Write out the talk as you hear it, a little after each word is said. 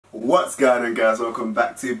What's going on, guys? Welcome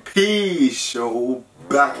back to PSHOW,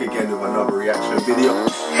 back again with another reaction video.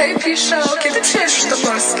 Hey PSHOW, kiedy przyjeżdżasz do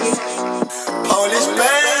Polski? Polish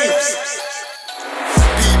babes!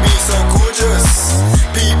 PB so gorgeous,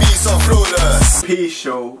 PB so flawless.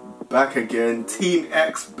 PSHOW back again, Team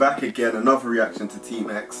X back again, another reaction to Team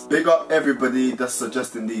X. Big up everybody that's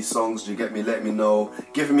suggesting these songs, you get me, let me know,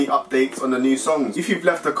 giving me updates on the new songs. If you've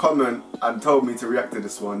left a comment and told me to react to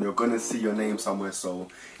this one, you're gonna see your name somewhere, so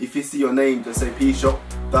if you see your name, just say PSHOW,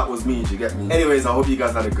 that was me, you get me. Anyways, I hope you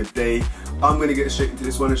guys had a good day. I'm gonna get straight into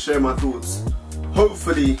this one and share my thoughts.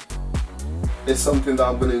 Hopefully it's something that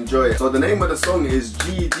I'm gonna enjoy. So the name of the song is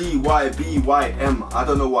GDYBYM. I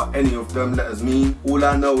don't know what any of them letters mean. All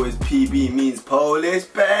I know is PB means Polish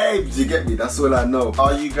babes. You get me? That's all I know.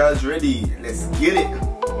 Are you guys ready? Let's get it.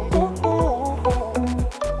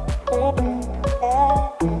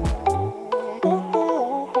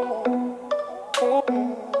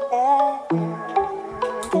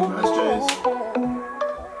 Nice Jays.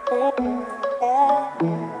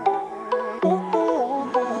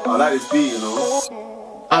 I like this beat, you know.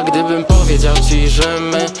 A gdybym powiedział ci, że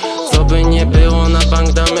my, co by nie było, na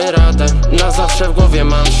bank damy radę. Na zawsze w głowie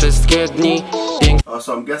mam wszystkie dni.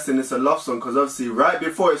 So I'm guessing it's a love song, because obviously right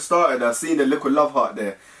before it started I seen the little love heart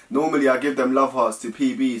there. Normally I give them love hearts to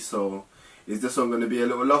PB, so is this one going to be a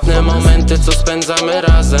little love song? Momenty, co spędzamy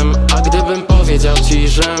razem. A gdybym powiedział ci,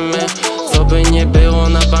 że my, co by nie było,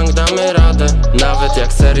 na bank damy radę. Nawet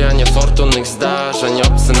jak seria niefortunnych zdarzeń,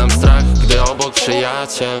 obcy nam strach, gdy obok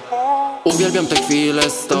przyjaciel. Uwielbiam te chwile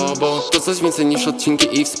z tobą, to coś więcej niż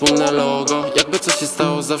odcinki i wspólne logo. Jakby coś się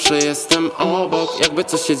stało, zawsze jestem obok. Jakby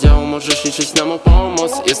coś się działo, możesz liczyć na mą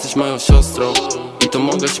pomoc. Jesteś moją siostrą i to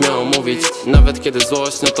mogę śmiało mówić. Nawet kiedy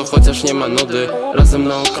złość, no to chociaż nie ma nudy. Razem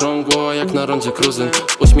na okrągło, jak na rondzie kruzyn.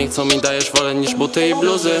 Uśmiech, co mi dajesz, wolę niż buty i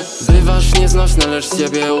bluzy. Bywasz nieznośna, lecz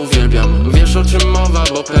ciebie uwielbiam. Wiesz, o czym mowa,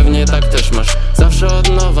 bo pewnie tak też masz. Zawsze od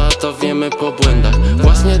nowa, to wiemy po błędach.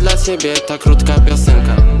 Właśnie dla ciebie ta krótka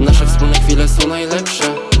piosenka. Nasze wspólne chwile są najlepsze.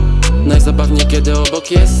 Najzabawniej, kiedy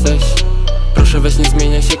obok jesteś. Proszę weź, nie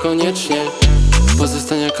zmieniaj się koniecznie.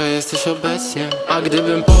 Pozostań jaka jesteś obecnie. A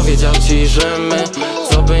gdybym powiedział ci, że my,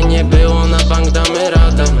 co by nie było, na bank damy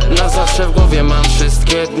radę. Na zawsze w głowie mam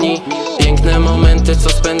wszystkie dni. Piękne momenty, co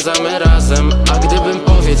spędzamy razem. A gdybym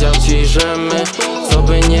powiedział ci, że my, co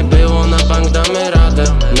by nie było, na bank damy radę.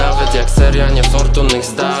 Nawet jak seria niefortunnych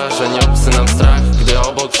zdarzeń, obcy nam strach, gdy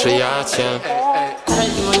obok przyjaciel. Karol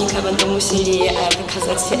i Monika będą musieli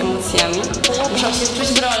wykazać się emocjami. Muszą się wczuć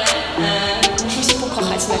w rolę, muszą się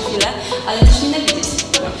pokochać na chwilę, ale też nienawidzieć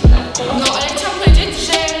na chwilę. No, ale chciałam powiedzieć,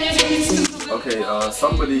 że nie wiem nic z tym. Okay,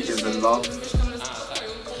 somebody is in love.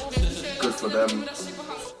 Good for them.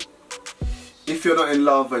 If you're not in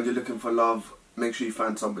love and you're looking for love, make sure you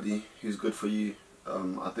find somebody who's good for you.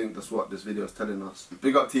 I think that's what this video is telling us.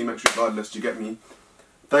 Big up Team X regardless, do you get me?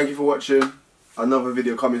 Thank you for watching. Another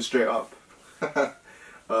video coming straight up.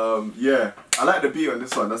 Yeah, I like the beat on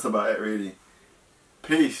this one, that's about it really.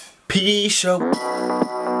 Peace. PSHOW.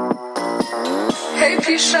 Hey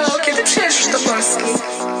PSHOW, kiedy przyjeżdżasz do Polski?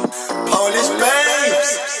 Polish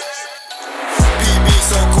babes. PB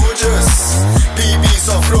so gorgeous, PB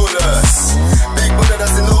so flawless.